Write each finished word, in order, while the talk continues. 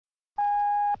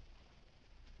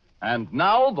And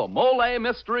now, the Mollé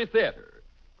Mystery Theater,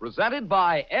 presented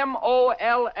by Molle.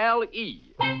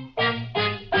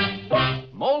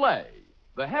 Mollé,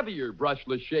 the heavier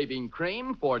brushless shaving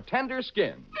cream for tender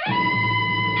skin.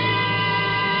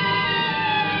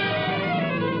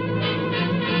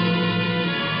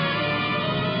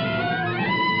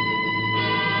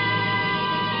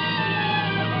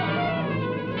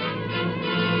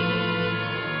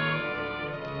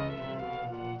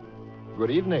 Good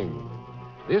evening.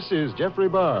 This is Jeffrey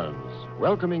Barnes,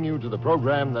 welcoming you to the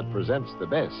program that presents the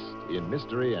best in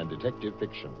mystery and detective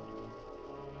fiction.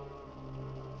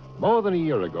 More than a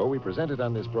year ago, we presented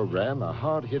on this program a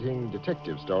hard-hitting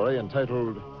detective story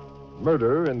entitled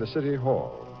Murder in the City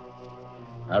Hall.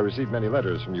 I received many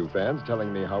letters from you fans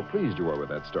telling me how pleased you were with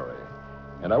that story.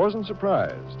 And I wasn't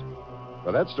surprised,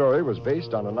 for that story was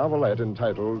based on a novelette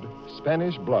entitled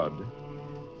Spanish Blood,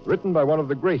 written by one of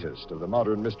the greatest of the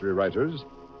modern mystery writers,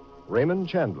 Raymond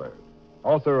Chandler,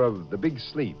 author of The Big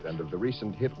Sleep and of the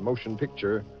recent hit motion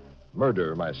picture,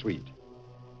 Murder, My Sweet.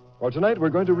 Well, tonight we're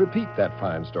going to repeat that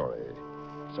fine story.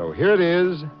 So here it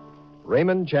is,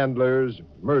 Raymond Chandler's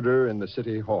Murder in the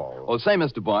City Hall. Oh, say,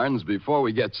 Mr. Barnes, before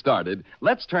we get started,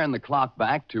 let's turn the clock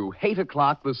back to 8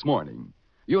 o'clock this morning.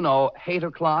 You know, 8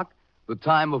 o'clock, the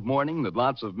time of morning that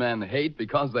lots of men hate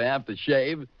because they have to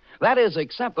shave. That is,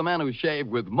 except the men who shave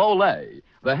with Mollé,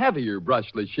 the heavier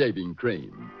brushless shaving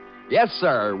cream. Yes,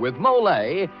 sir, with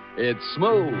Mollé, it's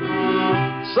smooth.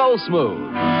 So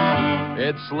smooth.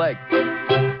 It's slick.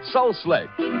 So slick.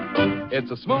 It's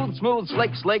a smooth,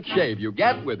 slick shave you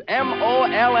get with Molle.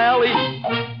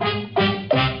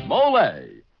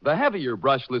 Mollé, the heavier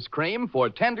brushless cream for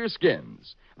tender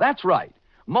skins. That's right.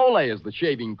 Mollé is the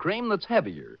shaving cream that's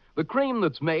heavier, the cream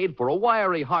that's made for a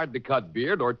wiry, hard-to-cut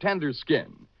beard or tender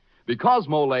skin. Because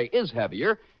Mollé is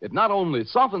heavier, it not only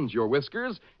softens your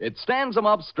whiskers, it stands them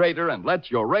up straighter and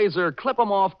lets your razor clip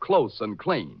them off close and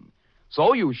clean.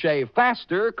 So you shave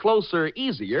faster, closer,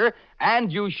 easier,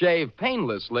 and you shave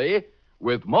painlessly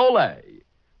with Mollé,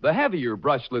 the heavier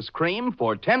brushless cream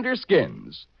for tender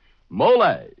skins.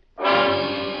 Mollé.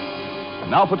 And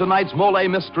now for tonight's Mollé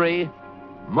mystery,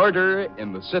 Murder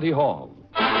in the City Hall.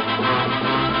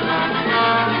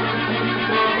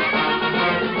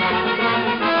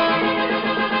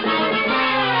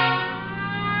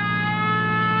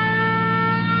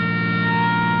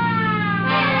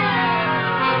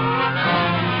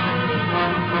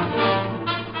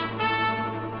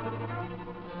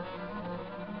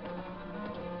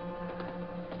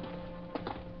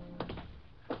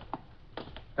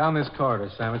 Down this corridor,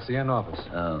 Sam. It's the end office.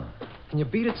 Oh. Can you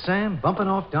beat it, Sam? Bumping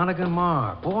off Donegan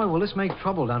Marr. Boy, will this make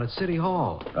trouble down at City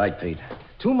Hall. Right, Pete.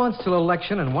 2 months till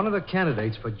election, and one of the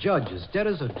candidates for judge is dead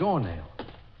as a doornail.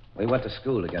 We went to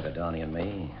school together, Donnie and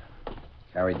me.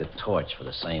 Carried the torch for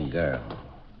the same girl.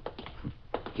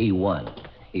 He won.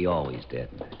 He always did.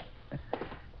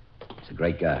 He's a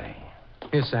great guy.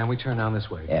 Here, Sam, we turn down this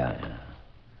way.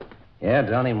 Yeah,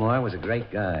 Donnie Moore was a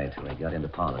great guy till he got into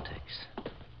politics.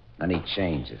 Then he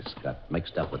changes, got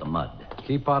mixed up with the mud.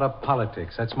 Keep out of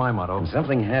politics. That's my motto. And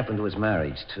something happened to his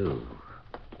marriage, too.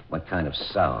 Went kind of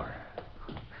sour.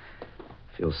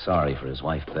 Feel sorry for his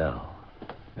wife, Belle.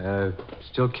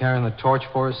 Still carrying the torch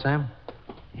for us, Sam?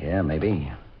 Yeah,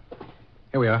 maybe.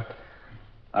 Here we are.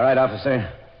 All right,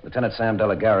 officer. Lieutenant Sam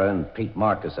DeLaGuerra and Pete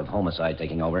Marcus of Homicide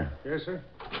taking over. Yes, sir.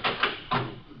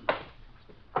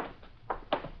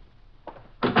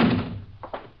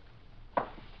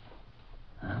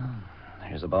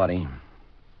 Here's the body.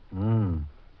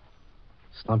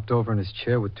 Slumped over in his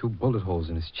chair with 2 bullet holes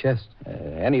in his chest.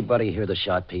 Anybody hear the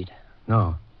shot, Pete?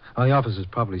 No. Well, the office is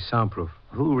probably soundproof.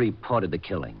 Who reported the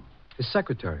killing? His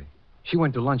secretary. She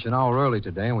went to lunch an hour early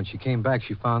today, and when she came back,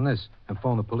 she found this and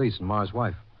phoned the police and Mar's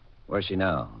wife. Where's she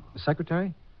now? The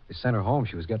secretary? They sent her home.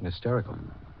 She was getting hysterical.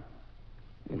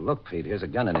 Hey, look, Pete, here's a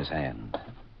gun in his hand.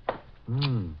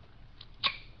 Only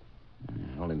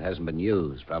it hasn't been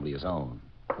used. Probably his own.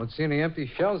 Don't see any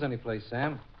empty shells anyplace,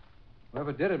 Sam.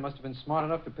 Whoever did it must have been smart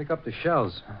enough to pick up the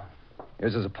shells.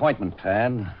 Here's his appointment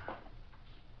pad.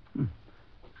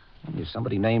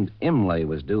 Somebody named Imlay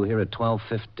was due here at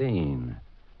 12:15.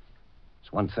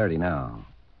 It's 1:30 now.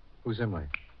 Who's Imlay?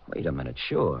 Wait a minute,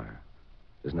 sure.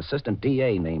 There's an assistant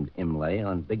DA named Imlay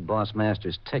on Big Boss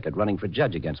Master's ticket running for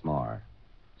judge against Marr.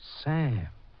 Sam,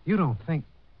 you don't think...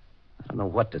 I don't know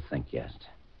what to think yet.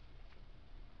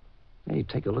 Hey,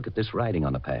 take a look at this writing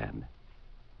on the pad.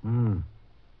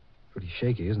 Pretty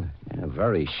shaky, isn't it? Yeah,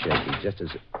 very shaky, just as...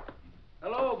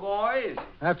 Hello, boys.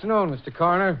 Afternoon, Mr.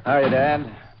 Coroner. How are you,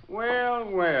 Dad?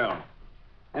 Well.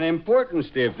 An important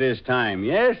stiff this time,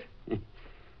 yes?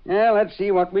 Yeah, let's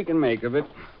see what we can make of it.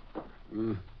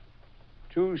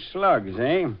 2 slugs,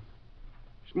 eh?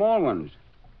 Small ones.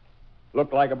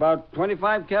 Look like about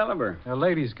 25 caliber. A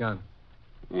lady's gun.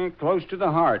 Close to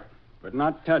the heart, but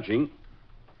not touching.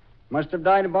 Must have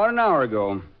died about an hour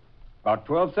ago. About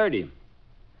 12:30.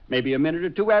 Maybe a minute or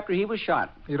two after he was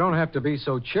shot. You don't have to be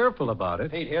so cheerful about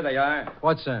it. Pete, here they are.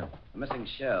 What's Sam? The missing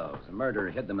shells. The murderer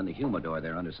hid them in the humidor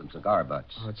there under some cigar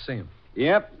butts. Oh, let's see him.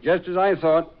 Yep, just as I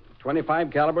thought.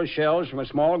 25 caliber shells from a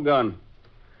small gun.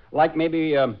 Like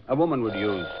maybe a woman would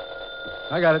use.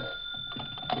 I got it.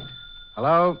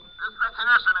 Hello? This is the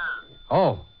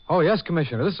commissioner. Oh, yes,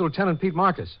 Commissioner. This is Lieutenant Pete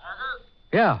Marcus. Marcus?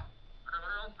 Yeah.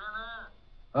 Anybody else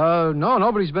been there? No,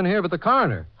 nobody's been here but the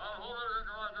coroner. I'll hold it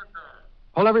until I get there.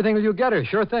 Hold everything till you get her.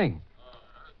 Sure thing. Any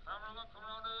camera looks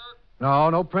around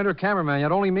here? No printer, cameraman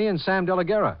yet. Only me and Sam De La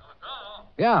Guerra.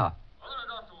 Now, Yeah. I'll let it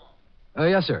talk to him.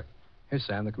 Yes, sir. Here,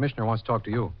 Sam. The commissioner wants to talk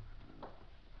to you.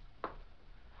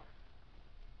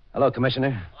 Hello,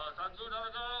 Commissioner. Thank you,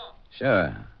 Delegate. Sure.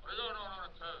 What are you doing on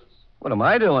the case? What am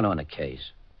I doing on the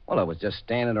case? Well, I was just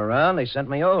standing around. They sent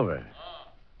me over. You were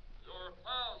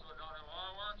pals with Donnie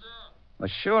Moore, weren't you? Well,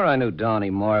 sure, I knew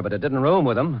Donnie Moore, but I didn't room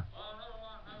with him. Oh, never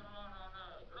mind hanging around down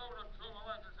there. Get over to Truma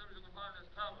Lake and see if you can find his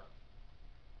cabin.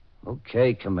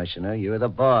 Okay, Commissioner, you're the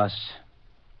boss.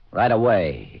 Right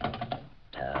away.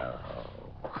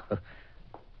 Oh.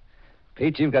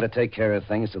 Pete, you've got to take care of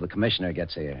things till the commissioner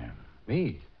gets here.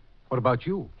 Me? What about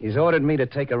you? He's ordered me to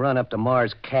take a run up to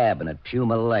Mar's cabin at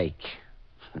Puma Lake.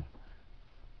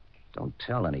 Don't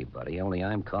tell anybody, only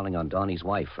I'm calling on Donnie's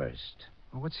wife first.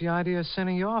 Well, what's the idea of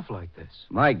sending you off like this?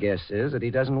 My guess is that he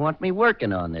doesn't want me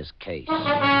working on this case.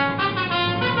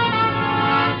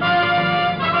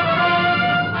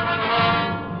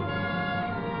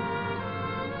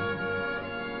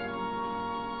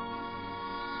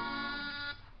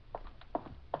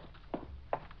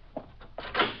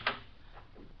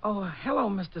 Oh, hello,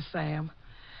 Mr. Sam.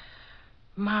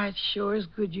 My, it sure is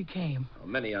good you came. Well,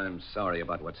 Minnie, I'm sorry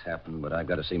about what's happened, but I've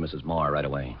got to see Mrs. Moore right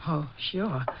away. Oh,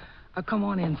 sure. Come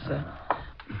on in, sir.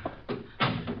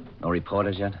 No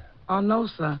reporters yet? Oh, no,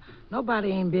 sir.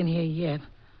 Nobody ain't been here yet.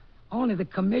 Only the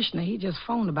commissioner. He just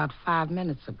phoned about 5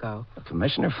 minutes ago. The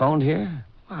commissioner phoned here?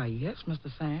 Why, yes,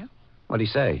 Mr. Sam. What'd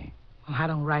he say? Well, I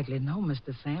don't rightly know,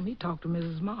 Mr. Sam. He talked to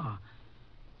Mrs. Moore.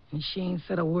 And she ain't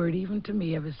said a word even to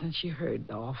me ever since she heard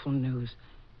the awful news.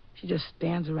 She just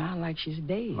stands around like she's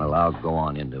dazed. Well, I'll go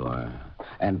on into her.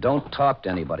 And don't talk to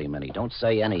anybody, Minnie. Don't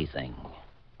say anything.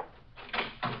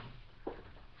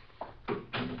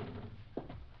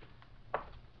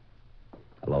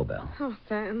 Hello, Belle. Oh,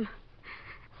 Sam.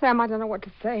 Sam, I don't know what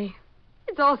to say.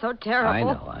 It's all so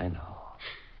terrible. I know.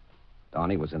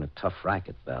 Donnie was in a tough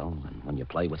racket, Belle. And when you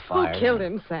play with fire... Who killed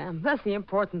him, Sam? That's the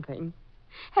important thing.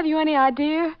 Have you any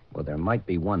idea? Well, there might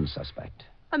be one suspect.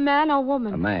 A man or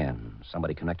woman? A man.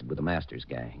 Somebody connected with the Masters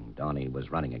gang Donnie was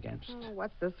running against. Oh,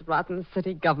 what's this rotten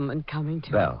city government coming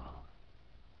to? Belle,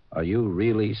 are you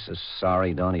really so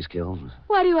sorry Donnie's killed?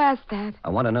 Why do you ask that? I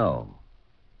want to know.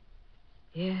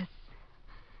 Yes.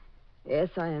 Yes,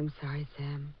 I am sorry,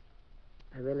 Sam.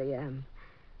 I really am.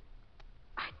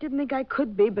 I didn't think I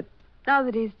could be, but now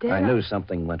that he's dead... I knew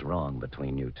something went wrong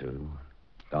between you two.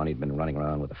 Donnie'd been running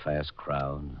around with a fast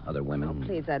crowd, other women. Oh,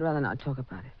 please, I'd rather not talk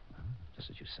about it. Just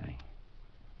as you say.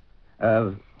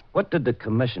 What did the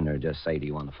commissioner just say to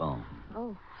you on the phone?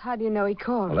 Oh, how do you know he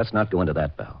called? Well, let's not go into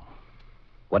that, Belle.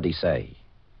 What'd he say?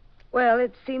 Well,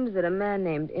 it seems that a man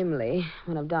named Imlay,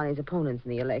 one of Donnie's opponents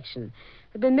in the election,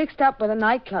 had been mixed up with a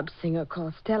nightclub singer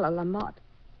called Stella Lamott.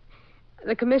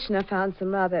 The commissioner found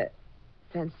some rather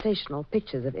sensational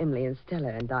pictures of Imlay and Stella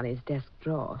in Donnie's desk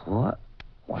drawer. What?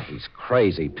 Why, he's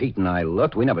crazy. Pete and I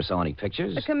looked. We never saw any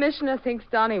pictures. The commissioner thinks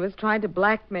Donnie was trying to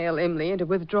blackmail Imlay into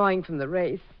withdrawing from the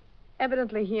race.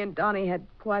 Evidently, he and Donnie had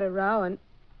quite a row, and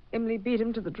Imlay beat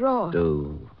him to the draw.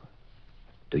 Do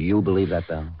you believe that,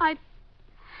 Belle?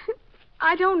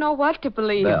 I don't know what to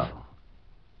believe. Belle,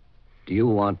 do you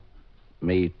want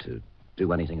me to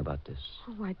do anything about this?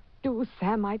 Oh, I do,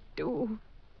 Sam, I do.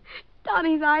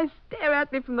 Donnie's eyes stare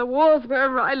at me from the walls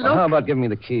wherever I look. Well, how about giving me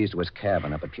the keys to his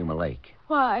cabin up at Puma Lake?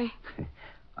 Why?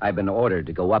 I've been ordered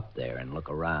to go up there and look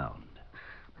around.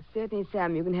 Well, certainly,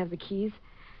 Sam, you can have the keys.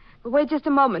 But wait just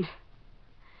a moment.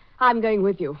 I'm going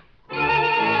with you.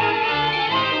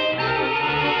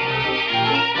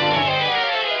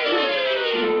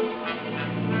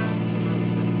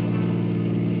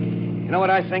 You know what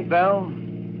I think, Belle?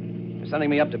 They're sending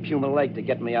me up to Puma Lake to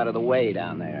get me out of the way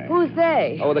down there. Who's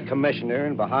they? Oh, the commissioner,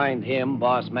 and behind him,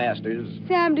 Boss Masters.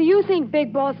 Sam, do you think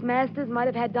Big Boss Masters might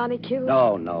have had Donnie killed?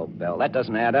 No, Belle. That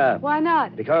doesn't add up. Why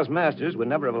not? Because Masters would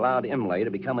never have allowed Imlay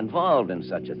to become involved in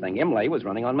such a thing. Imlay was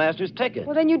running on Masters' ticket.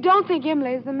 Well, then you don't think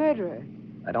Imlay is the murderer.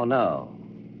 I don't know.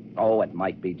 Oh, it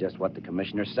might be just what the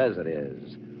commissioner says it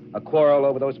is. A quarrel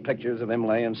over those pictures of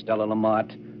Imlay and Stella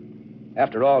Lamont.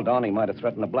 After all, Donnie might have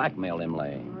threatened to blackmail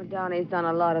Imlay. Oh, Donnie's done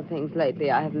a lot of things lately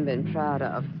I haven't been proud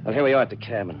of. Well, here we are at the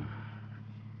cabin.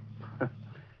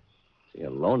 See, a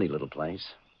lonely little place.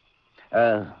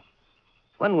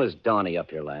 When was Donnie up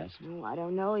here last? Oh, I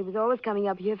don't know. He was always coming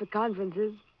up here for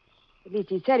conferences. At least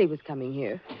he said he was coming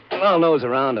here. Well, I'll nose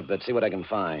around a bit, see what I can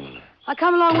find. I'll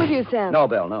come along with you, Sam. No,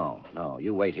 Bill, no. No,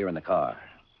 you wait here in the car.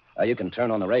 You can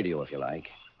turn on the radio if you like.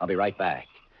 I'll be right back.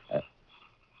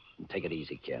 Take it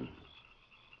easy, kid.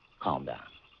 Calm down.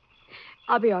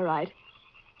 I'll be all right.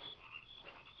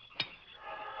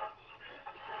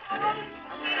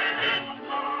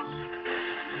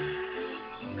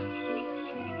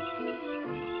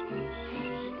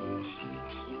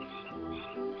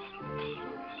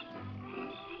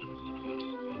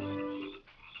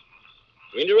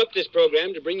 We interrupt this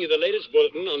program to bring you the latest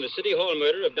bulletin on the City Hall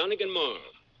murder of Donegan Marr.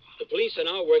 The police are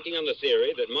now working on the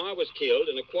theory that Marr was killed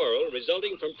in a quarrel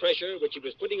resulting from pressure which he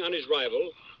was putting on his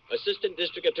rival, Assistant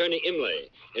District Attorney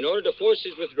Imlay, in order to force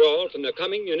his withdrawal from the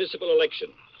coming municipal election.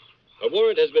 A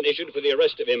warrant has been issued for the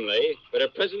arrest of Imlay, but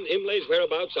at present Imlay's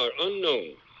whereabouts are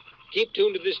unknown. Keep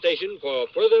tuned to this station for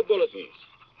further bulletins.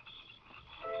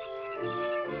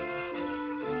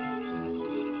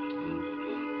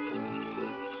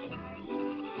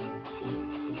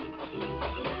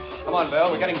 Come on,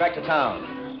 Bill. We're getting back to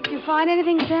town. Did you find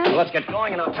anything, Sam? Well, let's get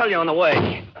going, and I'll tell you on the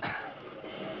way.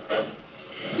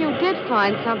 You did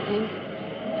find something.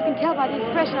 You can tell by the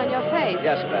expression on your face.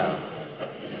 Yes,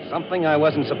 Bill. Something I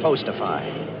wasn't supposed to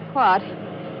find. What?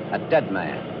 A dead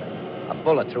man. A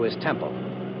bullet through his temple.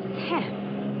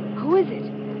 Sam. Who is it?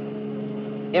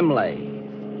 Imlay.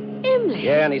 Imlay?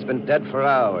 Yeah, and he's been dead for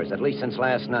hours, at least since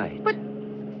last night. But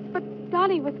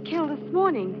Donnie was killed this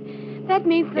morning. That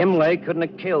means that... Imlay couldn't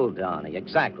have killed Donnie,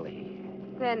 exactly.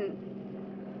 Then...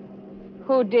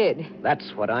 who did?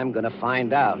 That's what I'm going to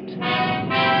find out.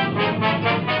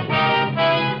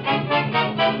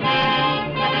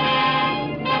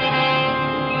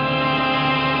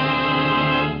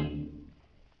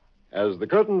 As the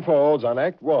curtain falls on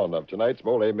Act One of tonight's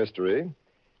Mollé mystery,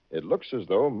 it looks as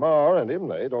though Marr and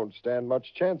Imlay don't stand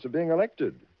much chance of being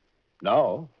elected.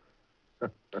 Now.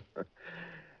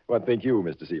 What think you,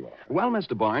 Mr. Seymour? Well,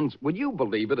 Mr. Barnes, would you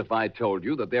believe it if I told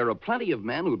you that there are plenty of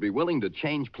men who'd be willing to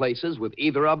change places with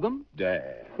either of them?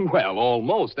 Damn. Well,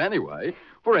 almost, anyway.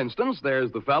 For instance, there's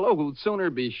the fellow who'd sooner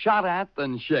be shot at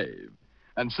than shave.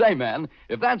 And say, man,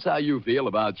 if that's how you feel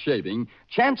about shaving,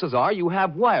 chances are you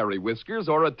have wiry whiskers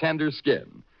or a tender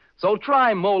skin. So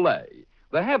try Mollé,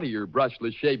 the heavier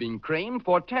brushless shaving cream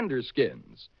for tender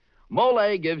skins.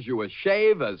 Mollé gives you a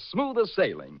shave as smooth as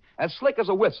sailing, as slick as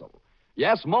a whistle.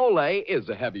 Yes, Mollé is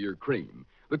a heavier cream.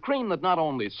 The cream that not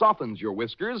only softens your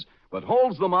whiskers, but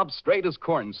holds them up straight as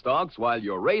corn stalks while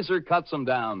your razor cuts them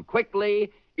down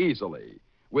quickly, easily.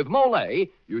 With Mollé,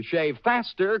 you shave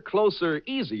faster, closer,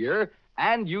 easier,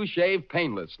 and you shave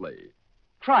painlessly.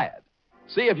 Try it.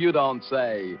 See if you don't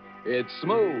say, it's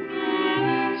smooth,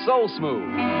 so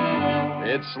smooth,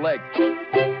 it's slick,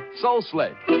 so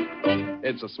slick.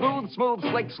 It's a smooth,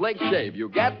 slick shave you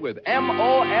get with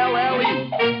M-O-L-L-E.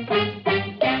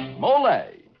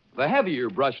 Mollé, the heavier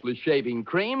brushless shaving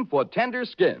cream for tender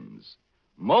skins.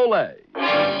 Mollé.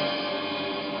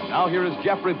 And now here is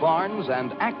Jeffrey Barnes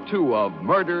and Act Two of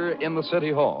Murder in the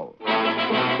City Hall.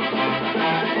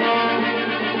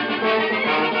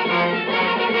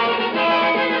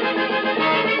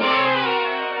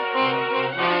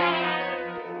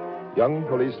 Young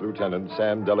Police Lieutenant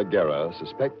Sam De La Guerra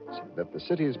suspects that the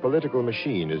city's political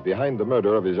machine is behind the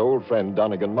murder of his old friend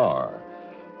Donegan Marr.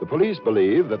 The police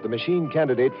believe that the machine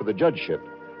candidate for the judgeship,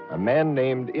 a man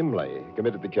named Imlay,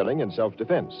 committed the killing in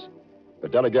self-defense.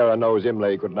 But De La Guerra knows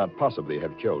Imlay could not possibly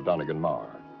have killed Donegan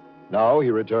Marr. Now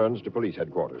he returns to police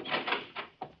headquarters.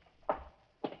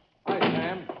 Hi,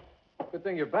 Sam. Good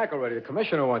thing you're back already. The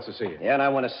commissioner wants to see you. Yeah, and I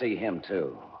want to see him,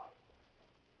 too.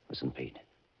 Listen, Pete.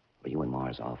 Were you in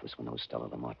Marr's office when those Stella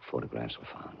Lamont photographs were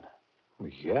found?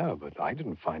 Well, yeah, but I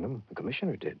didn't find them. The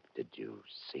commissioner did. Did you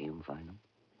see him find them?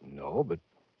 No, but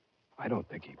I don't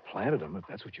think he planted them, if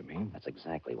that's what you mean. That's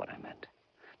exactly what I meant.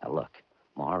 Now, look,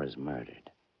 Marr is murdered.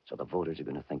 So the voters are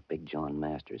going to think Big John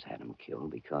Masters had him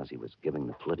killed because he was giving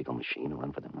the political machine a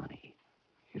run for the money.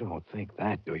 You don't think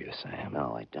that, do you, Sam?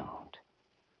 No, I don't.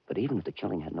 But even if the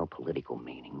killing had no political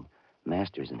meaning,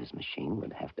 Masters and his machine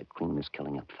would have to clean this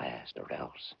killing up fast, or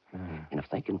else. And if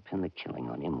they can pin the killing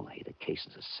on Imlay, the case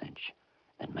is a cinch.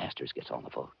 Then Masters gets all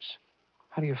the votes.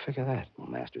 How do you figure that? Well,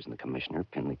 Masters and the commissioner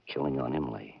pin the killing on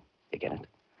Imlay. You get it?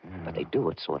 Yeah. But they do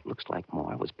it so it looks like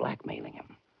Moore was blackmailing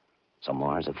him. So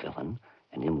Moore's a villain,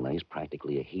 and Imlay's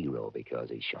practically a hero because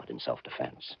he shot in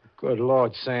self-defense. Good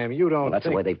Lord, Sam, you don't Well, that's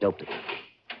think... the way they've doped it.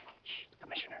 Shh,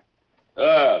 Commissioner.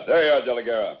 Ah, there you are, De La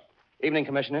Guerra. Evening,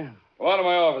 Commissioner. Come on to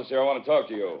my office here. I want to talk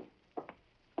to you.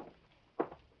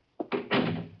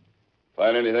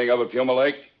 Find anything up at Puma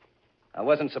Lake? I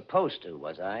wasn't supposed to,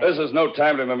 was I? This is no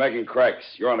time to be making cracks.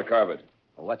 You're on the carpet.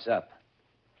 Well, what's up?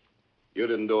 You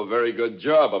didn't do a very good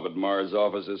job up at Mars'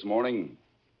 office this morning.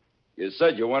 You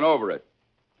said you went over it,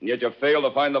 and yet you failed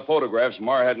to find the photographs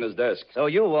Marr had in his desk. So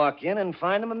you walk in and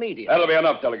find them immediately. That'll be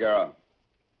enough, De La Guerra.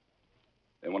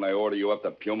 Then when I order you up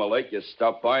to Puma Lake, you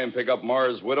stop by and pick up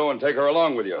Marr's widow and take her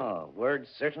along with you. Oh, word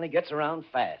certainly gets around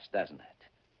fast, doesn't it?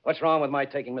 What's wrong with my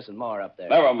taking Mrs. Marr up there?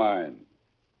 Never mind.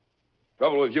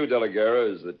 Trouble with you, De La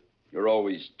Guerra, is that you're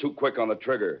always too quick on the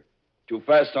trigger, too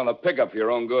fast on the pickup for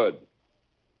your own good.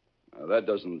 Now, that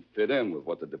doesn't fit in with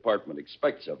what the department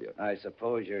expects of you. I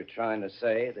suppose you're trying to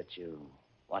say that you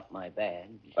want my badge.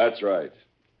 That's right.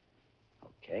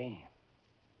 Okay.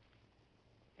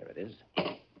 Here it is.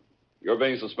 You're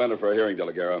being suspended for a hearing, De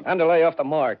La Guerra. And to lay off the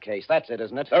Marr case. That's it,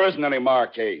 isn't it? There isn't any Marr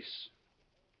case.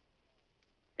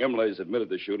 Imlay's admitted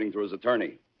the shooting through his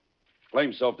attorney.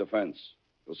 Claims self-defense.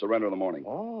 He'll surrender in the morning.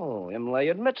 Oh, Imlay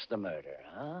admits the murder,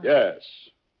 huh? Yes.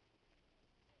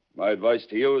 My advice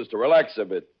to you is to relax a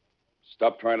bit.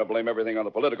 Stop trying to blame everything on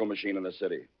the political machine in the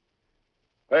city.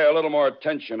 Pay a little more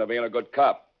attention to being a good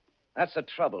cop. That's the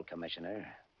trouble, Commissioner.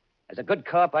 As a good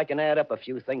cop, I can add up a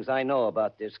few things I know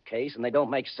about this case, and they don't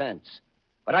make sense.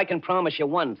 But I can promise you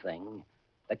one thing.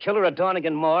 The killer of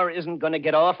Donegan Moore isn't going to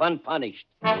get off unpunished.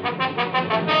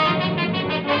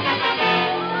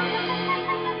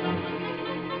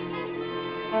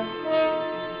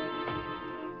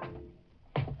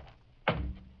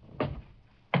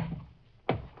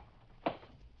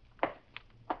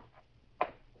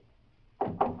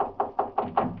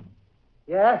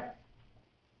 Yeah?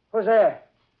 Who's there?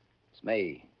 It's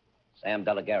me, Sam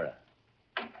De La Guerra.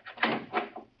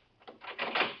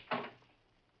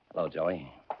 Hello, Joey.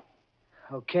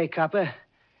 Okay, copper.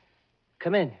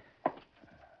 Come in.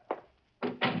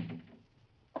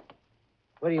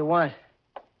 What do you want?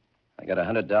 I got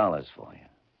 $100 for you.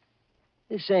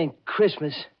 This ain't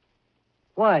Christmas.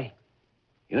 Why?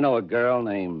 You know a girl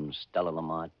named Stella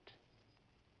Lamont?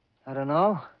 I don't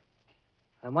know.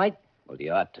 I might. Well,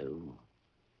 you ought to.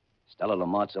 Stella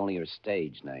Lamont's only her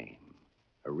stage name.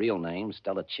 Her real name's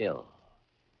Stella Chill.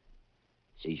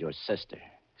 She's your sister.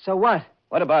 So what?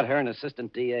 What about her and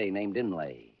assistant DA named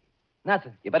Imlay?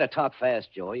 Nothing. You better talk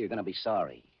fast, Joey. You're going to be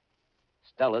sorry.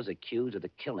 Stella's accused of the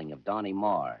killing of Donnie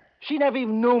Marr. She never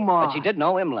even knew Ma. But she did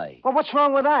know Imlay. Well, what's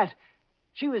wrong with that?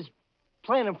 She was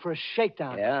playing him for a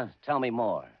shakedown. Yeah? Tell me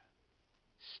more.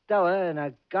 Stella and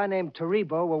a guy named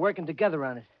Taribo were working together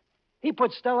on it. He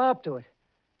put Stella up to it.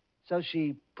 So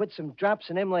she put some drops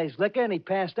in Imlay's liquor and he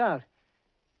passed out.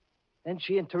 Then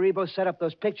she and Taribo set up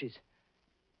those pictures.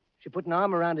 She put an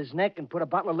arm around his neck and put a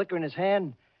bottle of liquor in his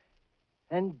hand.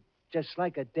 Then, just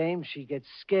like a dame, she gets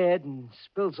scared and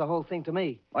spills the whole thing to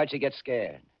me. Why'd she get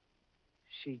scared?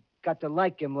 She got to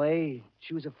like Imlay.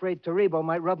 She was afraid Taribo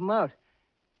might rub him out.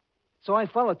 So I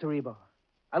followed Taribo.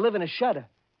 I live in a shutter.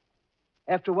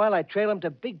 After a while, I trail him to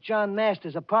Big John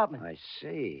Masters' apartment. I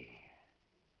see.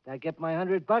 Did I get my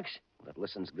 $100? Well, it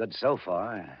listens good so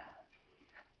far.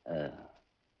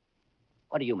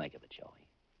 What do you make of it, Joey?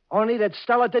 Only that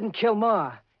Stella didn't kill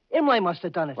Ma. Imlay must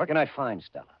have done it. Where can I find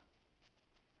Stella?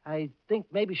 I think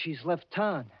maybe she's left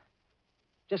town.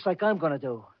 Just like I'm going to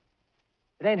do.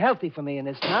 It ain't healthy for me in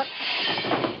this town.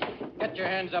 Get your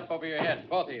hands up over your head,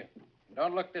 both of you.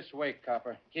 Don't look this way,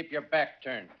 copper. Keep your back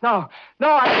turned. No,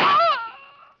 I...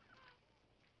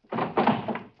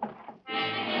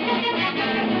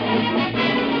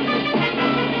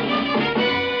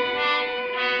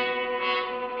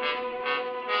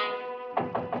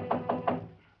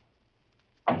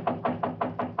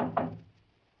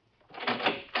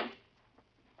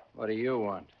 What do you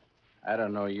want? I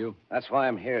don't know you. That's why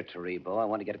I'm here, Taribo. I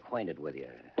want to get acquainted with you.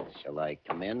 Shall I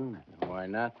come in? Why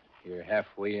not? You're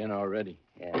halfway in already.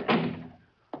 Yeah.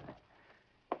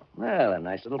 Well, a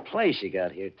nice little place you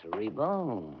got here,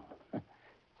 Taribo.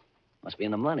 Must be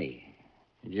in the money.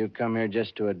 Did you come here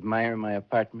just to admire my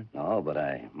apartment? No, but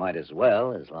I might as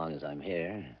well, as long as I'm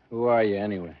here. Who are you,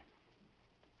 anyway?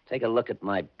 Take a look at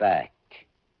my back.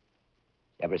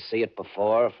 You ever see it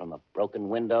before from a broken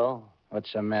window?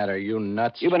 What's the matter? You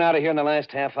nuts? You been out of here in the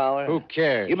last half hour? Who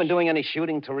cares? You been doing any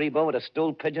shooting, Taribo, with a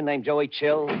stool pigeon named Joey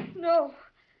Chill? No.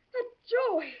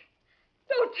 Joey.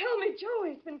 Don't tell me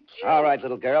Joey's been killed. All right,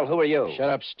 little girl. Who are you? Shut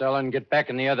up, Stella, and get back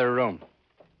in the other room.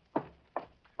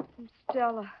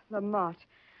 Stella Lamont.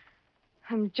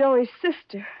 I'm Joey's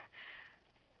sister.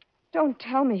 Don't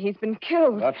tell me he's been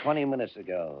killed. About 20 minutes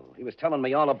ago. He was telling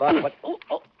me all about what...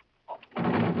 Oh.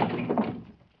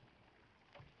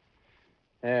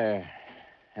 There.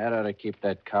 That ought to keep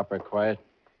that copper quiet.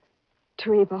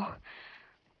 Taribo,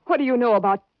 what do you know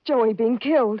about Joey being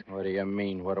killed? What do you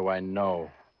mean? What do I know?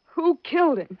 Who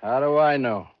killed him? How do I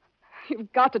know?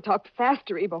 You've got to talk fast,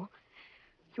 Taribo.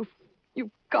 You've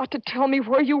got to tell me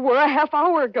where you were a half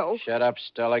hour ago. Shut up,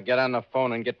 Stella. Get on the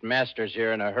phone and get Masters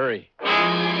here in a hurry.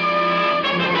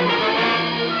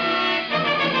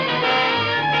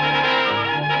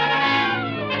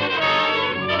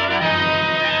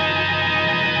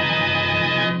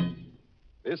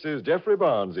 This is Jeffrey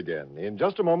Barnes again. In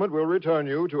just a moment, we'll return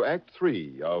you to Act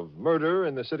 3 of Murder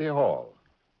in the City Hall.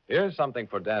 Here's something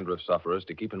for dandruff sufferers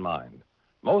to keep in mind.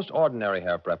 Most ordinary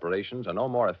hair preparations are no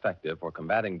more effective for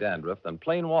combating dandruff than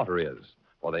plain water is,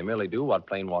 for they merely do what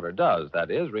plain water does, that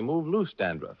is, remove loose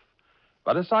dandruff.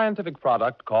 But a scientific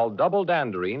product called double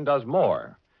danderine does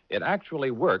more. It actually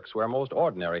works where most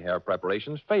ordinary hair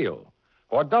preparations fail.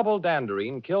 For double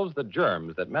danderine kills the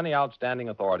germs that many outstanding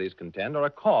authorities contend are a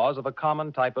cause of a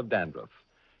common type of dandruff.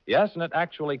 Yes, and it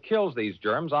actually kills these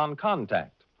germs on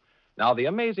contact. Now, the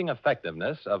amazing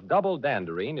effectiveness of double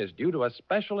danderine is due to a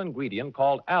special ingredient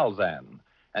called alzan,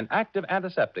 an active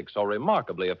antiseptic so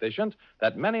remarkably efficient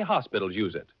that many hospitals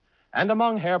use it. And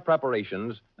among hair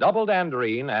preparations, double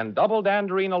danderine and double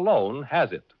danderine alone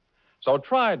has it. So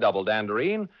try double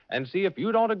danderine and see if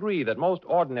you don't agree that most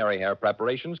ordinary hair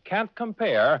preparations can't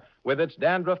compare with its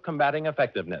dandruff-combating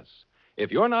effectiveness.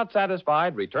 If you're not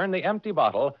satisfied, return the empty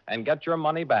bottle and get your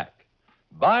money back.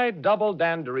 Buy double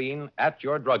danderine at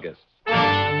your druggist.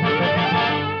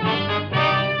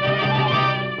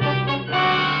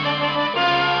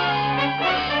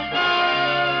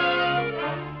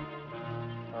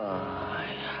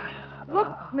 Look,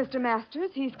 Mr.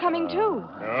 Masters, he's coming too.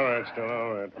 All right, Stella,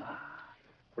 all right.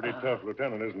 Pretty tough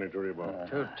lieutenant, isn't he, Taribo?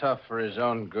 Too tough for his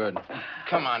own good.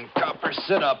 Come on, copper,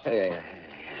 sit up. Hey.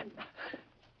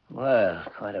 Well,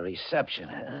 quite a reception,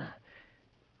 huh?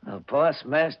 Well, Boss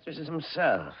Masters is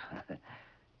himself.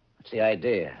 What's the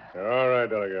idea? All right,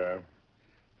 Delegar.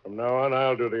 From now on,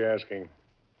 I'll do the asking.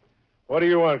 What do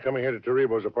you want coming here to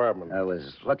Taribo's apartment? I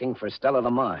was looking for Stella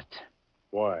Lamont.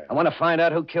 Why? I want to find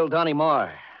out who killed Donnie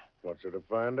Marr. What's there to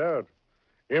find out?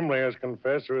 Imlay has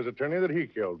confessed to his attorney that he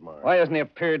killed Marr. Why hasn't he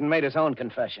appeared and made his own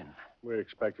confession? We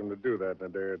expect him to do that in a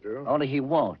day or two. Only he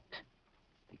won't.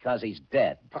 Because he's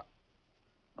dead.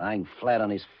 Lying flat on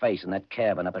his face in that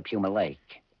cabin up at Puma Lake.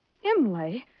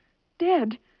 Imlay?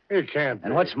 Dead? He can't be.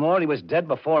 And what's more, he was dead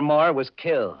before Marr was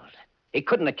killed. He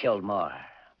couldn't have killed Marr.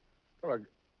 Well,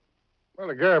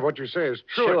 Garrett, what you say is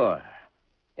true. Sure.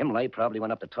 Imlay probably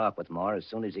went up to talk with Marr as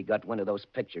soon as he got wind of those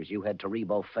pictures you had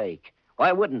Taribo fake.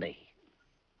 Why wouldn't he?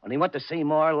 When he went to see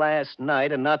Marr last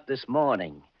night and not this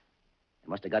morning. They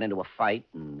must have got into a fight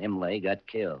and Imlay got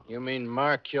killed. You mean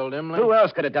Marr killed Imlay? Who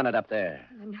else could have done it up there?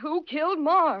 And who killed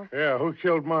Marr? Yeah, who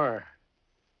killed Marr?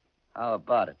 How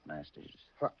about it, Masters?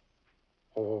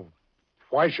 Oh,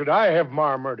 why should I have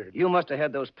Marr murdered? You must have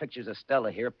had those pictures of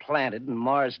Stella here planted in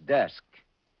Marr's desk.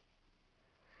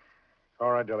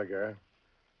 All right, Delegar.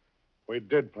 We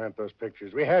did plant those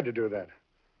pictures. We had to do that.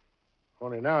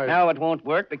 Only now... Now it won't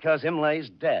work because Imlay's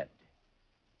dead.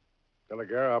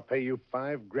 Delegar, I'll pay you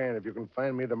 $5,000 if you can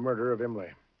find me the murderer of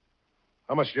Imlay.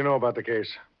 How much do you know about the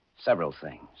case? Several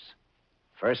things.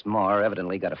 First, Marr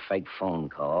evidently got a fake phone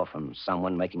call from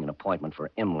someone making an appointment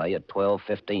for Imlay at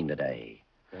 12:15 today.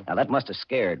 Okay. Now, that must have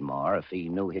scared Marr if he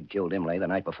knew he'd killed Imlay the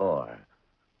night before.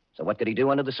 So what could he do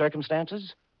under the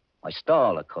circumstances? Why,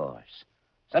 stall, of course.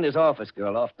 Send his office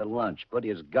girl off to lunch, put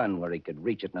his gun where he could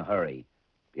reach it in a hurry.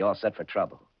 Be all set for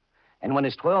trouble. And when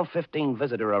his 12:15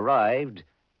 visitor arrived,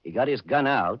 he got his gun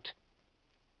out,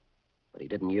 but he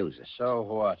didn't use it. So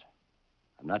what?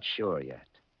 I'm not sure yet.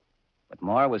 But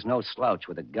Marr was no slouch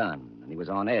with a gun, and he was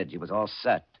on edge. He was all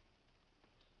set.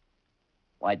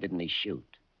 Why didn't he shoot?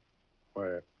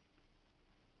 Why,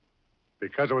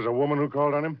 because it was a woman who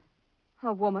called on him?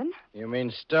 A woman? You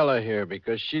mean Stella here,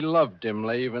 because she loved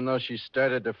Imlay even though she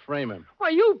started to frame him. Why,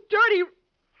 you dirty...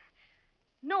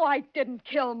 No, I didn't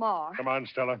kill Marr. Come on,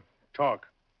 Stella. Talk.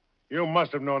 You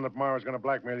must have known that Marr was going to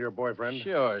blackmail your boyfriend.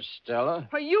 Sure, Stella.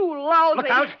 Why, you lousy... Look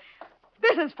out!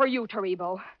 This is for you,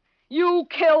 Taribo. You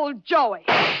killed Joey.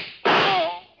 Oh,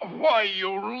 why, you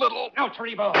little... No,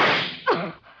 Taribo.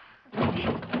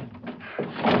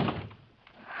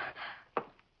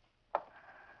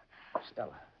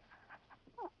 Stella.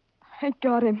 I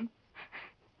got him,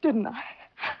 didn't I?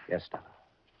 Yes, Stella.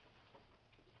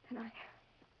 And I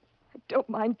don't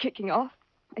mind kicking off.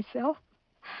 myself.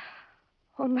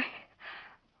 Only...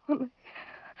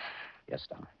 Yes,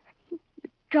 Donna.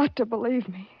 Got to believe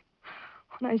me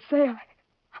when I say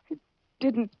I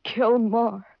didn't kill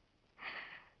Ma.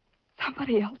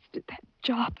 Somebody else did that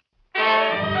job.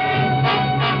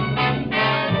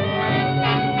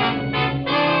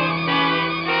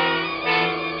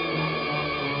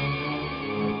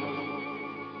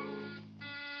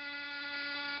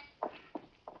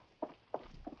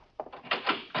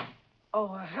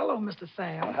 Oh, hello, Mr.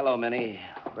 Sam. Oh, hello, Minnie.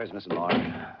 Where's Mrs. Moore?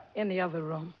 In the other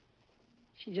room.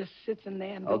 She just sits in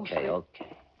there and don't Okay, sleep.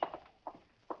 okay.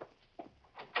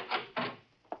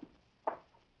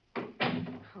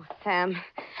 Oh, Sam,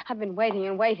 I've been waiting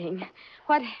and waiting.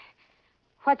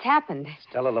 What's happened?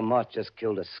 Stella Lamont just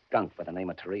killed a skunk by the name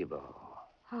of Taribo.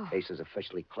 Oh. Case is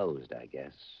officially closed, I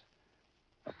guess.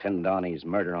 I pinned Donnie's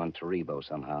murder on Taribo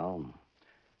somehow.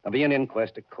 There'll be an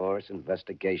inquest, of course,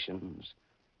 investigations,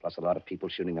 plus a lot of people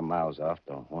shooting their mouths off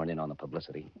to horn in on the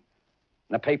publicity.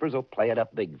 And the papers will play it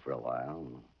up big for a while.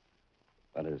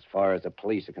 But as far as the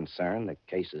police are concerned, the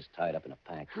case is tied up in a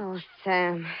package. Oh,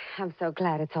 Sam, I'm so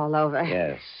glad it's all over.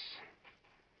 Yes.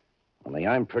 Only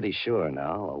I'm pretty sure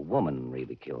now a woman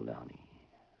really killed Donnie.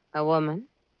 A woman?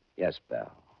 Yes,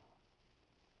 Belle.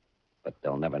 But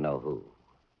they'll never know who.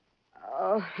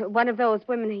 Oh, one of those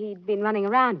women he'd been running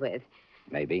around with.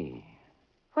 Maybe.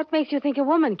 What makes you think a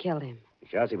woman killed him?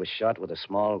 Because he was shot with a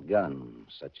small gun,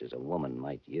 such as a woman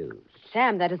might use.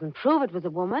 Sam, that doesn't prove it was a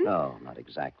woman. No, not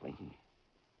exactly.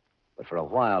 But for a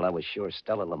while, I was sure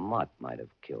Stella Lamont might have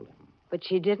killed him. But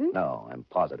she didn't? No, I'm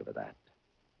positive of that.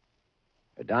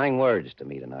 Her dying words to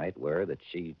me tonight were that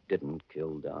she didn't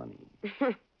kill Donnie.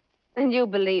 And you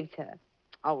believed her.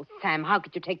 Oh, Sam, how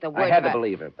could you take the word I had of to her?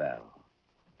 believe her, Belle.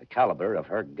 The caliber of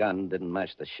her gun didn't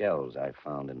match the shells I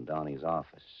found in Donnie's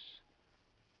office.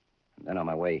 And then on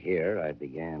my way here, I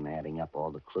began adding up all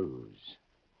the clues.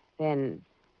 Then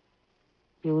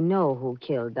you know who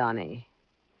killed Donnie.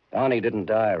 Donnie didn't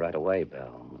die right away,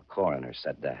 Belle. The coroner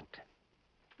said that.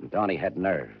 And Donnie had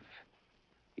nerve.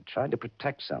 He tried to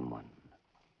protect someone.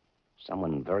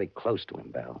 Someone very close to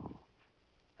him, Belle.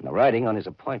 And the writing on his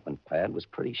appointment pad was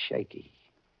pretty shaky.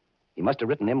 He must have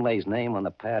written Imlay's name on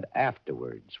the pad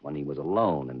afterwards, when he was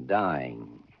alone and dying.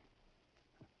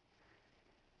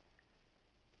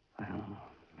 Well,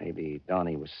 maybe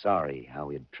Donnie was sorry how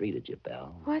he had treated you,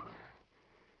 Belle. What?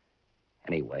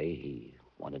 Anyway, he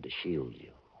wanted to shield you.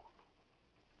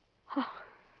 Oh.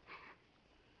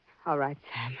 All right,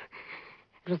 Sam.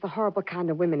 It was the horrible kind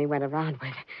of women he went around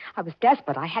with. I was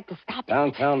desperate. I had to stop him.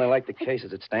 Downtown, they like the case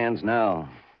as it stands now.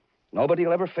 Nobody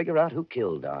will ever figure out who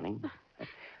killed Donnie.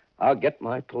 I'll get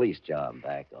my police job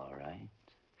back, all right.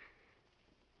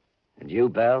 And you,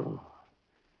 Belle,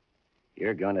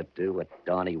 you're going to do what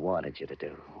Donnie wanted you to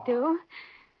do. Do?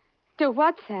 Do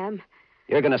what, Sam?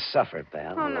 You're going to suffer,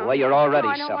 Belle, Oh, no. the way you're already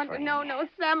no, I don't suffering. Want to. No, no,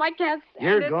 Sam, I can't stand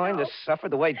You're it. going no. to suffer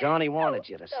the way Donnie wanted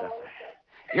you to suffer.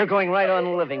 You're going right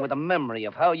on living with the memory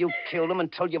of how you killed him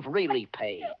until you've really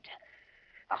paid.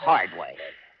 The hard way.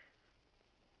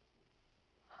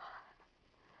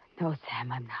 No, Sam,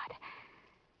 I'm not.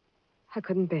 I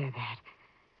couldn't bear that.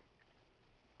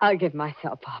 I'll give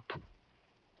myself up.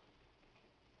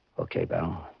 Okay,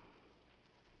 Belle.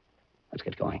 Let's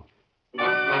get going.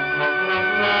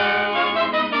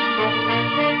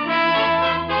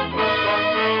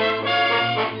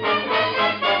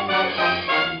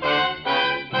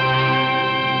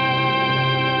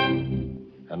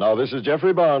 And now this is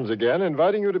Jeffrey Barnes again,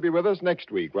 inviting you to be with us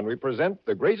next week when we present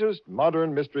the greatest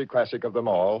modern mystery classic of them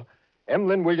all,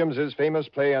 Emlyn Williams's famous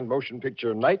play and motion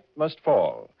picture Night Must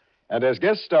Fall. And as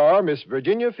guest star, Miss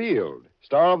Virginia Field,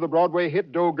 star of the Broadway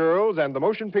hit Doughgirls and the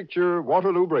motion picture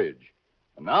Waterloo Bridge.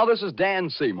 And now this is Dan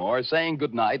Seymour saying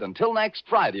goodnight until next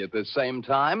Friday at this same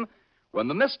time, when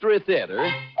the Mystery Theater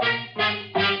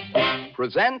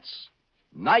presents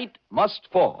Night Must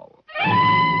Fall.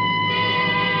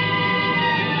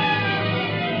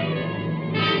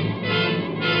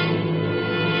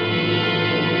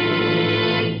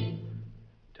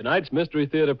 Tonight's Mystery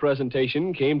Theater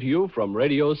presentation came to you from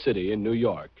Radio City in New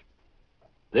York.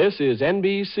 This is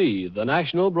NBC, the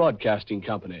national broadcasting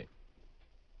company.